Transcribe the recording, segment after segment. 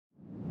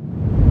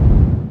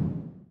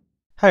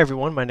Hi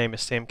everyone, my name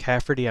is Sam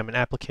Cafferty. I'm an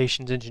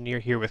applications engineer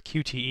here with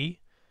QTE,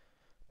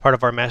 part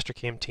of our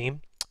Mastercam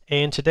team.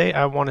 And today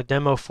I want to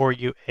demo for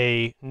you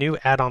a new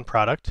add-on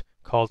product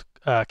called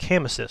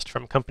Cam Assist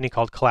from a company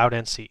called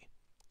CloudNC.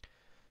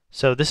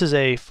 So this is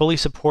a fully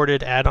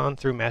supported add-on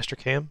through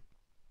Mastercam.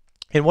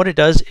 And what it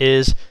does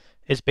is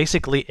it's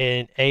basically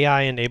an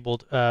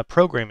AI-enabled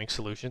programming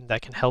solution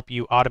that can help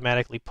you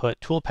automatically put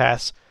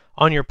toolpaths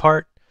on your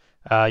part.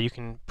 You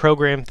can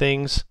program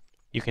things,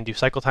 you can do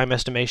cycle time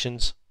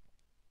estimations,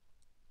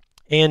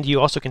 and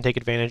you also can take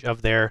advantage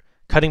of their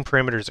Cutting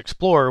Parameters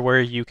Explorer, where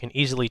you can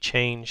easily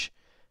change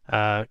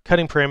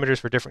cutting parameters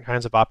for different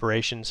kinds of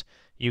operations.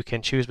 You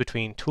can choose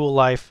between tool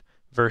life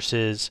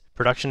versus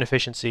production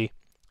efficiency,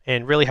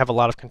 and really have a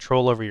lot of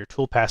control over your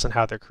toolpaths and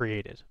how they're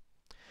created.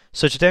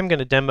 So today I'm going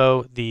to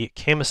demo the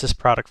Cam Assist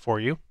product for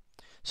you.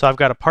 So I've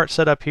got a part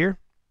set up here.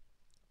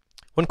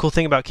 One cool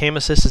thing about Cam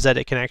Assist is that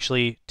it can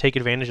actually take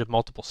advantage of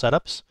multiple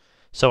setups.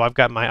 So I've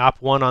got my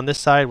op1 on this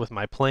side with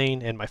my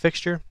plane and my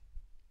fixture.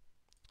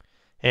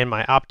 And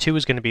my op2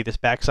 is going to be this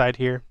backside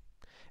here.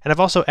 And I've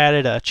also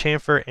added a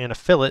chamfer and a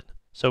fillet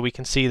so we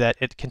can see that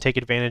it can take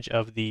advantage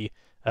of the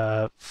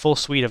full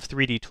suite of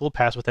 3D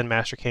toolpaths within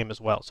Mastercam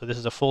as well. So this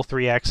is a full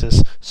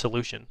 3-axis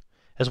solution,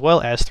 as well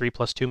as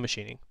 3+2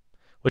 machining,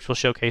 which we'll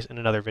showcase in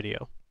another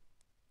video.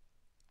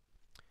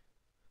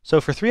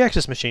 So for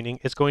 3-axis machining,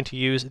 it's going to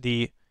use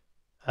the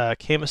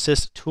Cam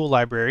Assist tool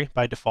library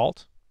by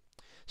default.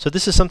 So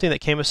this is something that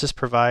Cam Assist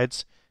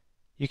provides.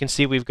 You can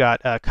see we've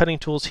got cutting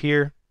tools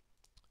here,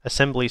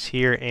 assemblies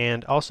here,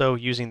 and also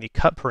using the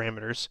cut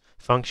parameters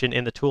function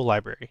in the tool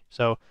library.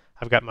 So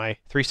I've got my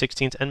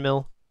 3/16 end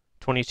mill,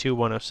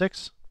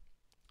 22-106.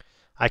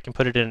 I can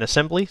put it in an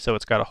assembly, so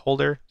it's got a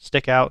holder,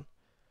 stick out.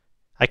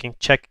 I can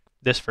check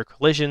this for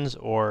collisions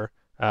or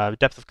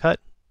depth of cut.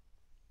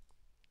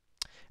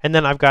 And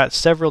then I've got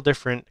several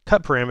different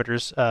cut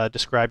parameters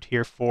described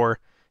here for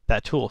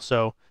that tool.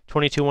 So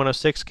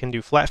 22-106 can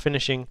do flat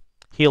finishing,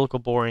 helical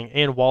boring,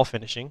 and wall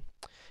finishing.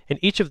 And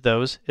each of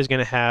those is going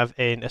to have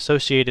an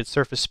associated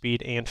surface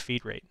speed and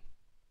feed rate.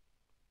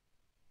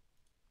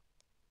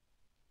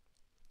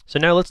 So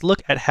now let's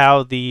look at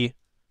how the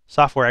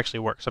software actually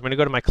works. So I'm going to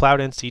go to my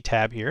CloudNC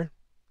tab here.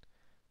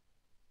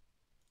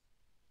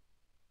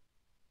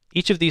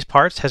 Each of these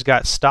parts has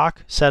got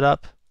stock set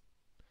up.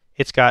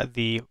 It's got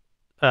the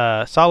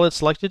solid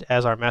selected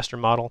as our master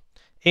model,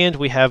 and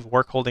we have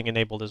work holding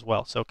enabled as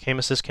well. So Cam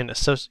Assist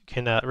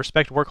can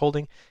respect work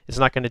holding. It's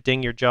not going to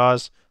ding your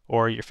jaws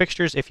or your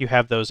fixtures if you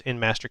have those in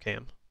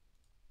Mastercam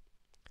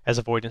as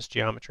avoidance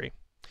geometry.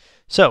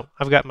 So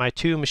I've got my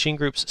two machine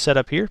groups set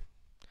up here.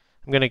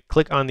 I'm going to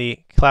click on the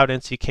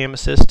CloudNC Cam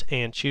Assist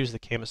and choose the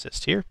Cam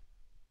Assist here.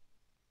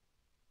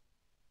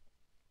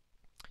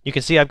 You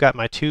can see I've got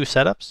my two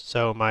setups.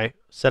 So my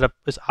setup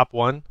is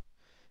op1,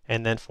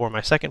 and then for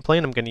my second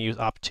plane I'm going to use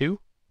op2.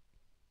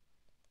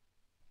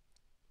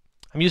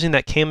 I'm using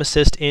that Cam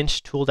Assist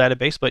Inch tool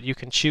database, but you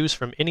can choose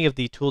from any of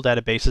the tool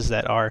databases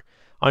that are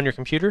on your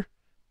computer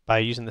by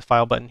using the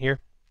file button here.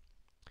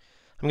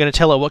 I'm going to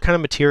tell it what kind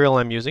of material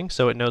I'm using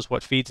so it knows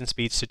what feeds and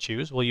speeds to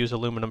choose. We'll use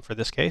aluminum for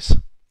this case.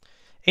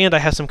 And I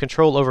have some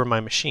control over my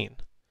machine.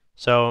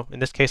 So in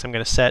this case I'm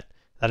going to set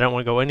that I don't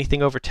want to go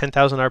anything over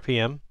 10,000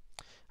 RPM.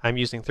 I'm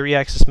using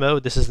 3-axis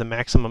mode. This is the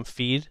maximum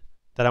feed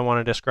that I want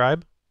to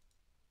describe.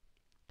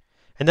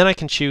 And then I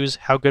can choose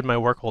how good my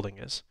work holding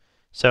is.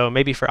 So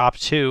maybe for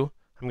op2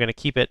 I'm going to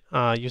keep it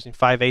using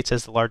 5/8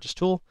 as the largest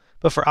tool,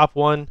 but for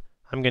op1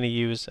 I'm going to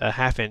use a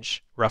 1/2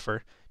 inch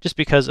rougher just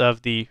because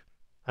of the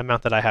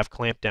amount that I have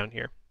clamped down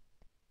here.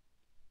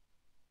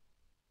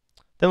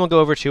 Then we'll go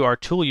over to our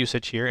tool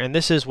usage here, and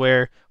this is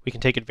where we can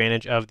take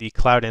advantage of the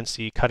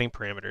CloudNC cutting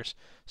parameters.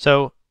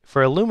 So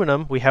for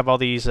aluminum, we have all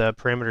these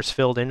parameters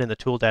filled in the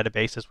tool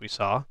database as we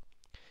saw.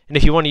 And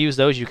if you want to use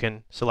those, you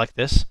can select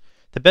this.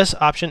 The best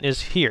option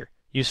is here.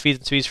 Use feeds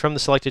and speeds from the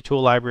selected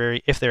tool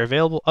library if they're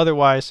available.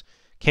 Otherwise,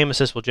 Cam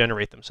Assist will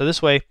generate them. So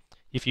this way,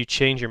 if you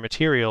change your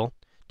material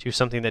to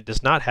something that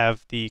does not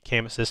have the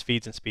Cam Assist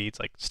feeds and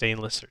speeds, like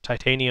stainless or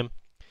titanium,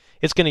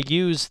 it's going to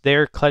use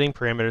their cutting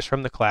parameters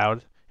from the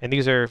cloud. And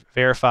these are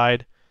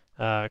verified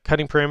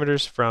cutting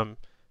parameters from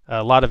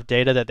a lot of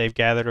data that they've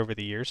gathered over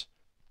the years.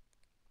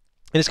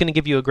 And it's going to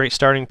give you a great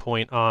starting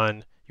point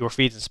on your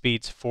feeds and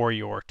speeds for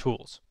your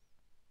tools.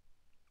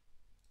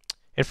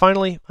 And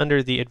finally,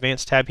 under the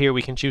Advanced tab here,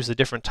 we can choose the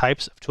different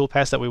types of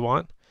toolpaths that we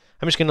want.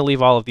 I'm just going to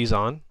leave all of these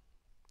on.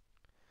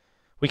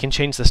 We can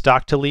change the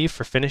stock to leave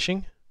for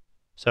finishing.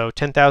 So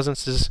 10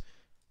 thousandths is a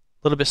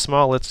little bit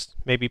small. Let's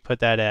maybe put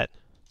that at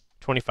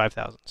 25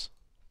 thousandths.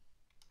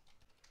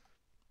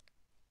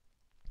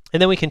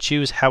 And then we can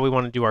choose how we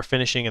want to do our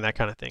finishing and that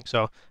kind of thing.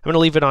 So I'm going to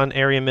leave it on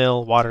area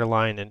mill,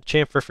 waterline, and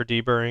chamfer for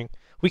deburring.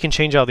 We can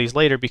change all these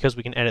later because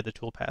we can edit the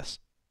toolpaths.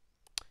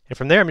 And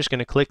from there, I'm just going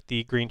to click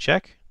the green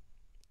check,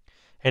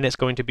 and it's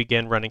going to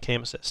begin running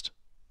Cam Assist.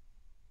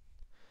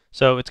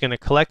 So it's going to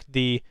collect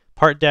the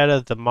part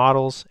data, the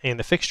models, and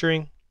the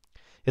fixturing.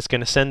 It's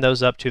going to send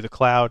those up to the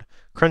cloud,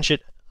 crunch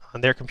it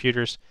on their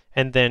computers,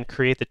 and then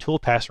create the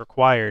toolpaths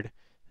required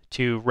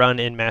to run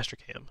in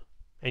Mastercam.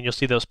 and you'll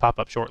see those pop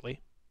up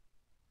shortly.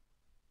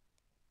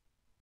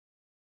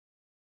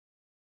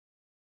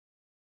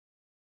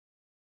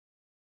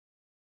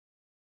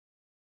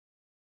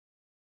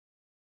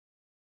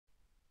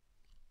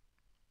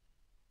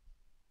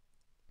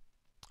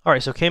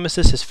 Alright, so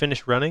CamAssist has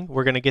finished running.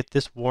 We're going to get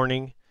this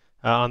warning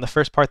on the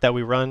first part that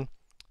we run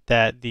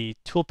that the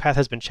toolpath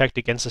has been checked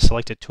against the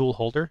selected tool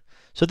holder.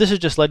 So this is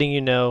just letting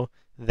you know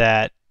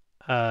that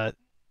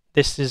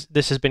this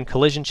has been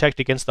collision checked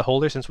against the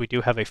holder, since we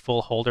do have a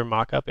full holder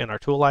mockup in our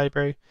tool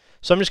library.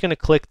 So I'm just going to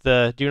click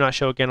the Do Not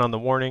Show Again on the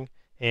warning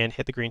and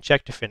hit the green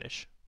check to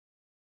finish.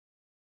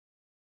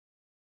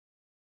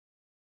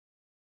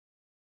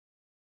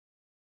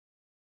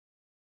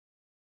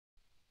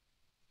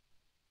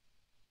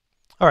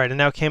 Alright, and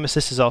now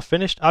CamAssist is all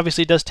finished.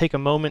 Obviously, it does take a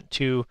moment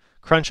to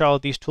crunch all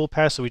of these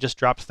toolpaths, so we just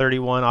dropped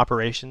 31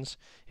 operations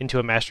into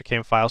a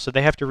Mastercam file, so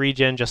they have to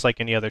regen just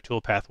like any other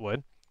toolpath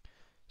would.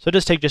 So it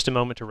does take just a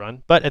moment to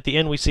run, but at the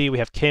end we see we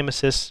have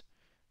CamAssist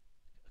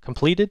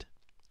completed,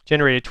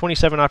 generated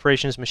 27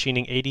 operations,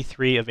 machining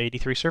 83 of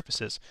 83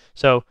 surfaces.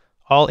 So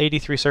all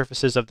 83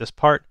 surfaces of this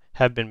part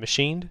have been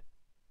machined,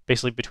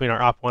 basically between our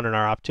Op1 and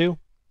our Op2.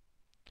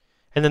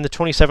 And then the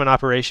 27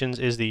 operations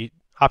is the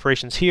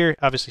operations here.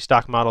 Obviously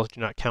stock models do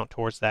not count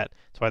towards that.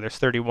 That's why there's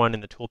 31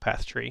 in the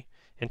toolpath tree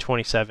and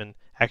 27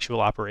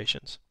 actual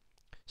operations.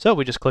 So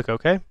we just click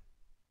OK.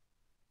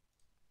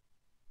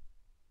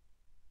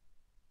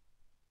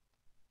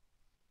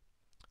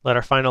 Let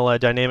our final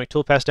dynamic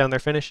toolpath down there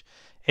finish.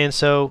 And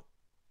so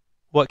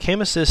what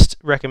CamAssist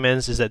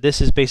recommends is that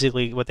this is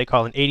basically what they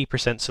call an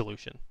 80%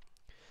 solution.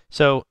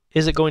 So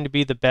is it going to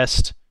be the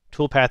best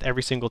toolpath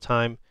every single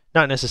time?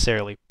 Not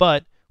necessarily,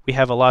 but we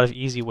have a lot of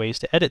easy ways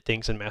to edit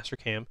things in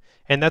Mastercam,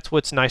 and that's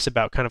what's nice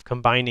about kind of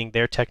combining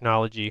their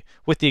technology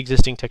with the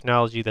existing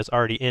technology that's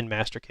already in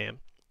Mastercam.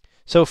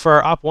 So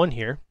for our Op1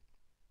 here,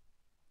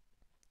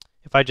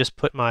 if I just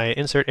put my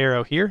insert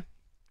arrow here,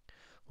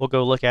 we'll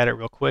go look at it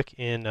real quick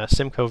in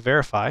Simco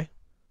Verify.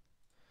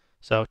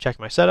 So check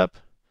my setup.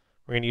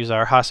 We're going to use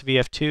our Haas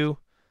VF2,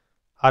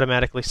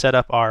 automatically set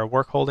up our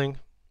work holding.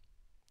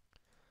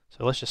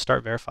 So let's just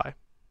start Verify.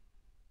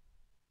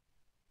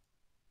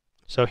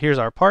 So here's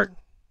our part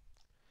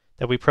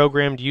that we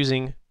programmed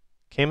using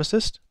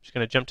CamAssist. I'm just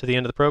going to jump to the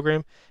end of the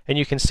program, and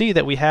you can see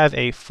that we have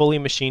a fully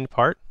machined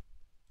part.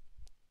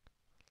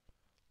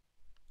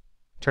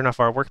 Turn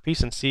off our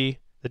workpiece and see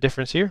the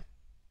difference here.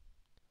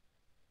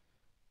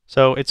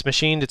 So it's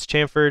machined, it's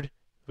chamfered,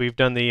 we've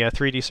done the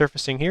 3D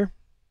surfacing here.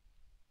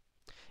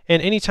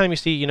 And anytime you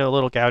see, a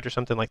little gouge or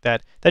something like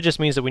that, that just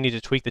means that we need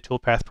to tweak the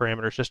toolpath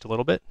parameters just a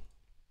little bit.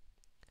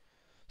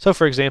 So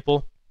for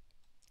example,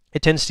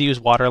 it tends to use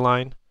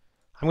waterline.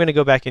 I'm going to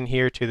go back in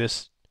here to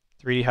this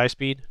 3D high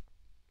speed,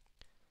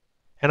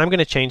 and I'm going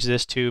to change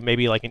this to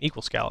maybe like an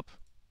equal scallop.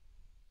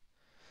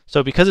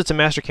 So because it's a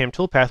Mastercam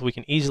toolpath, we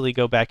can easily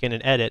go back in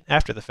and edit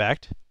after the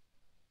fact.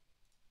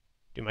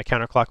 Do my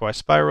counterclockwise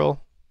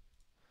spiral.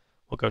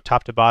 We'll go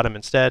top to bottom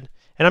instead,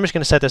 and I'm just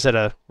going to set this at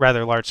a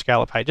rather large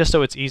scallop height just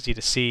so it's easy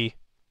to see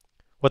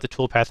what the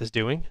toolpath is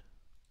doing.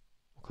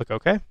 We'll click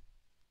OK.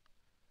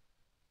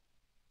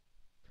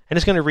 And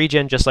it's going to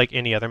regen just like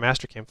any other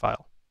Mastercam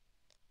file.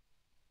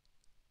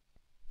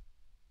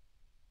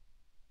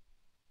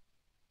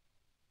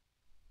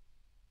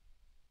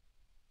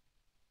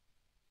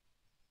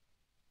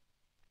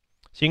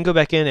 So you can go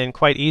back in and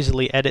quite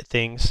easily edit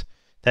things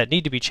that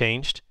need to be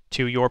changed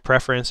to your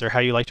preference or how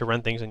you like to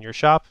run things in your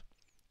shop.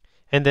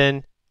 And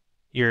then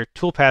your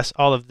toolpaths,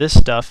 all of this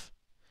stuff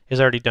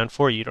is already done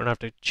for you. You don't have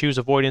to choose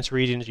avoidance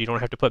regions. You don't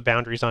have to put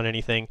boundaries on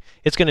anything.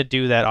 It's going to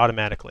do that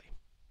automatically.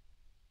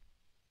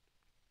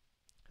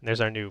 And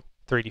there's our new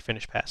 3D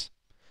finish pass.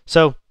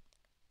 So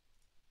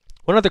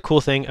one other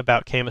cool thing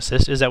about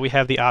CamAssist is that we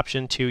have the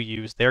option to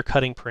use their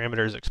Cutting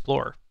Parameters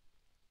Explorer.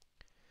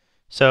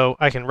 So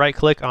I can right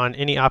click on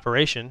any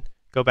operation,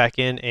 go back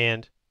in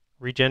and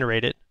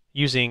regenerate it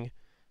using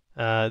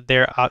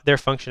their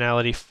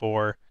functionality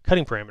for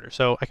cutting parameters.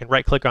 So I can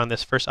right click on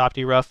this first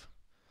OptiRough,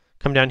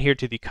 come down here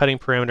to the Cutting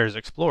Parameters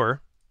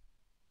Explorer,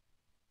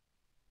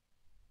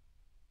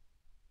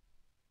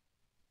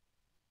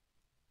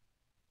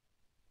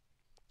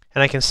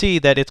 and I can see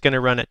that it's going to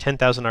run at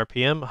 10,000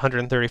 RPM,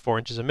 134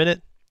 inches a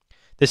minute.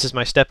 This is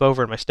my step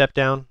over and my step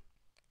down,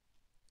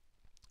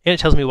 and it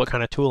tells me what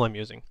kind of tool I'm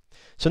using.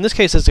 So in this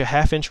case, it's a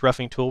 1/2-inch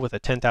roughing tool with a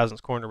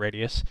 10,000th corner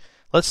radius.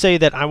 Let's say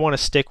that I want to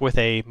stick with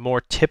a more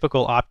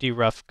typical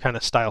OptiRough kind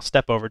of style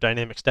step over,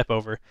 dynamic step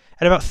over,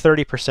 at about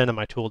 30% of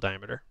my tool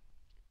diameter.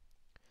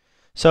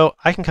 So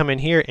I can come in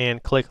here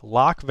and click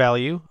lock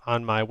value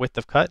on my width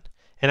of cut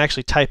and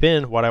actually type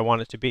in what I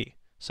want it to be.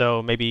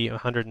 So maybe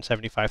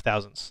 175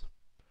 thousandths,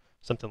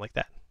 something like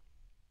that.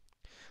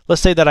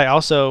 Let's say that I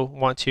also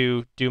want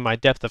to do my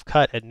depth of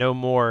cut at no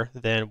more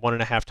than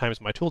 1.5 times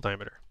my tool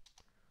diameter.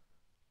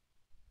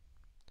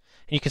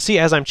 You can see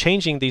as I'm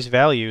changing these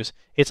values,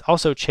 it's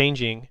also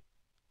changing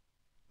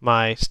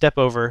my step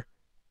over,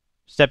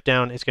 step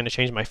down. It's going to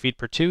change my feed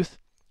per tooth.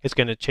 It's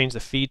going to change the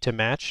feed to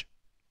match.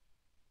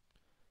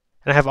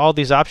 And I have all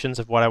these options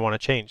of what I want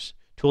to change.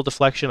 tool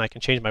deflection. I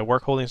can change my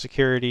work holding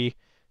security,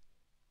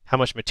 how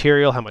much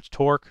material, how much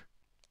torque.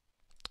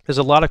 There's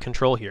a lot of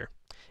control here.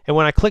 And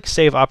when I click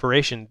Save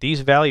Operation, these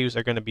values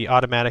are going to be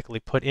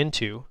automatically put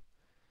into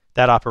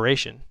that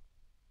operation.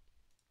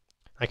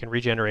 I can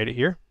regenerate it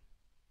here.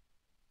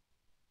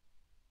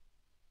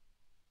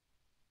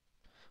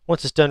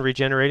 Once it's done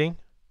regenerating,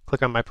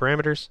 click on my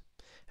parameters,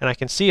 and I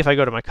can see if I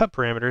go to my cut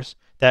parameters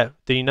that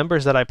the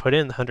numbers that I put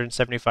in, the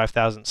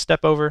 175,000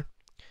 step over,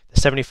 the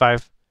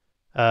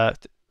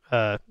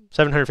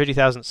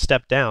 750,000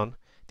 step down,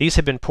 these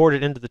have been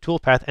ported into the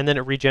toolpath, and then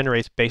it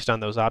regenerates based on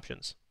those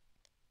options.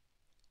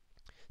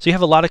 So you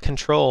have a lot of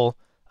control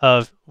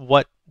of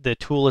what the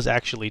tool is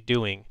actually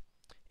doing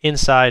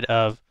inside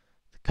of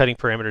Cutting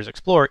Parameters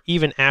Explorer,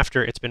 even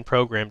after it's been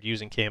programmed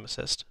using CAM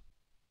Assist.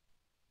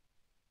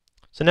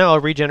 So now I'll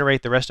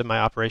regenerate the rest of my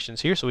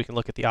operations here so we can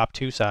look at the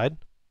Op2 side.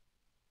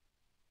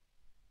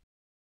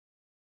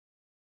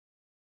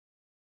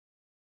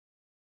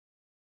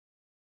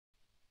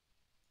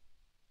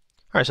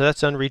 All right, so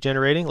that's done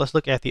regenerating. Let's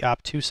look at the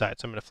Op2 side.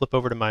 So I'm going to flip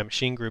over to my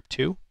machine group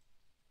 2.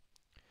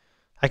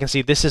 I can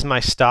see this is my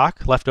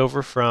stock left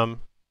over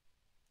from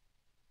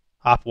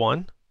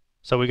Op1.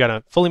 So we got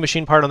a fully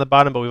machined part on the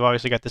bottom, but we've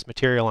obviously got this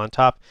material on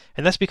top.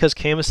 And that's because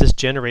CAM Assist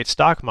generates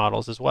stock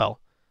models as well.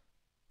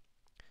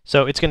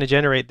 So it's going to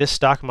generate this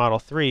stock model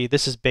 3.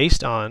 This is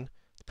based on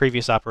the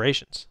previous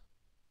operations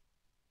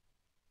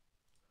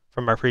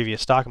from our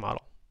previous stock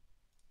model.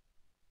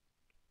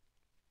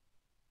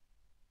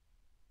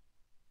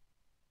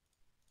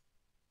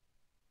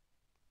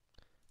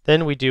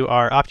 Then we do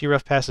our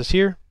OptiRef passes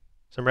here,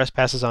 some rest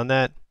passes on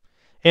that,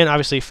 and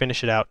obviously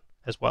finish it out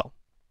as well.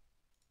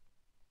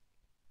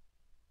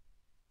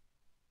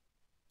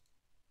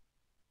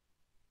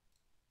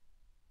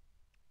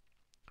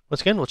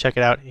 Once again, we'll check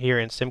it out here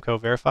in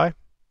Simco Verify.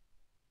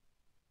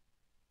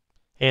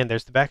 And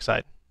there's the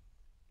backside.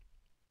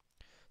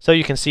 So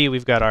you can see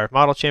we've got our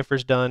model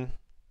chamfers done.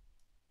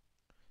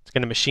 It's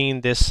going to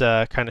machine this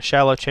kind of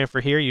shallow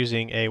chamfer here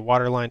using a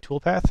waterline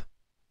toolpath.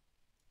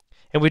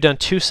 And we've done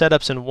 2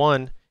 setups in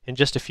one in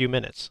just a few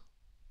minutes.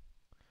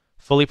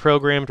 Fully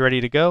programmed,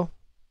 ready to go.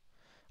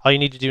 All you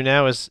need to do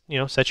now is,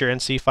 set your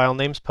NC file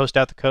names, post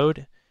out the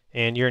code,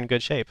 and you're in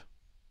good shape.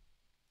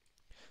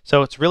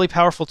 So it's a really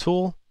powerful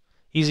tool,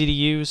 easy to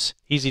use,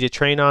 easy to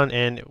train on,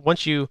 and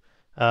once you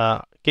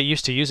get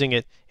used to using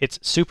it, it's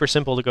super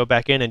simple to go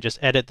back in and just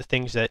edit the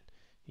things that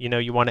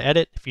you want to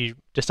edit. If you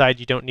decide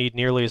you don't need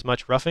nearly as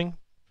much roughing,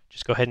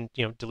 just go ahead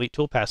and delete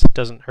toolpaths. It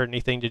doesn't hurt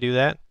anything to do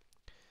that.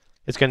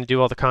 It's going to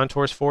do all the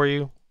contours for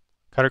you.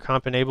 Cutter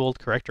comp enabled,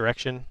 correct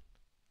direction.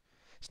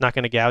 It's not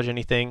going to gouge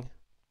anything.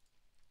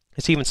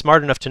 It's even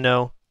smart enough to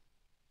know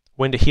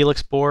when to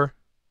helix bore.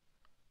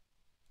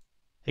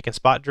 It can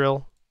spot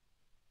drill,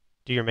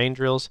 do your main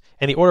drills,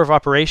 and the order of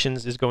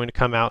operations is going to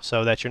come out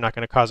so that you're not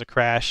going to cause a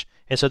crash,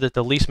 and so that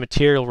the least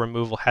material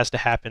removal has to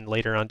happen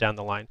later on down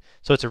the line.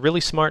 So it's a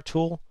really smart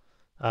tool.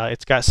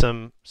 It's got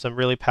some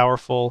really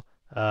powerful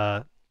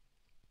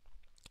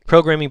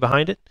programming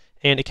behind it,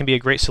 and it can be a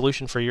great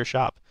solution for your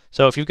shop.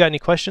 So if you've got any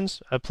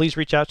questions, please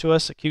reach out to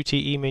us at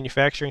QTE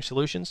Manufacturing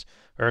Solutions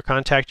or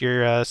contact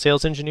your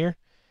sales engineer,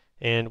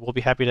 and we'll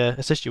be happy to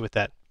assist you with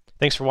that.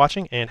 Thanks for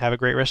watching, and have a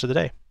great rest of the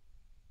day.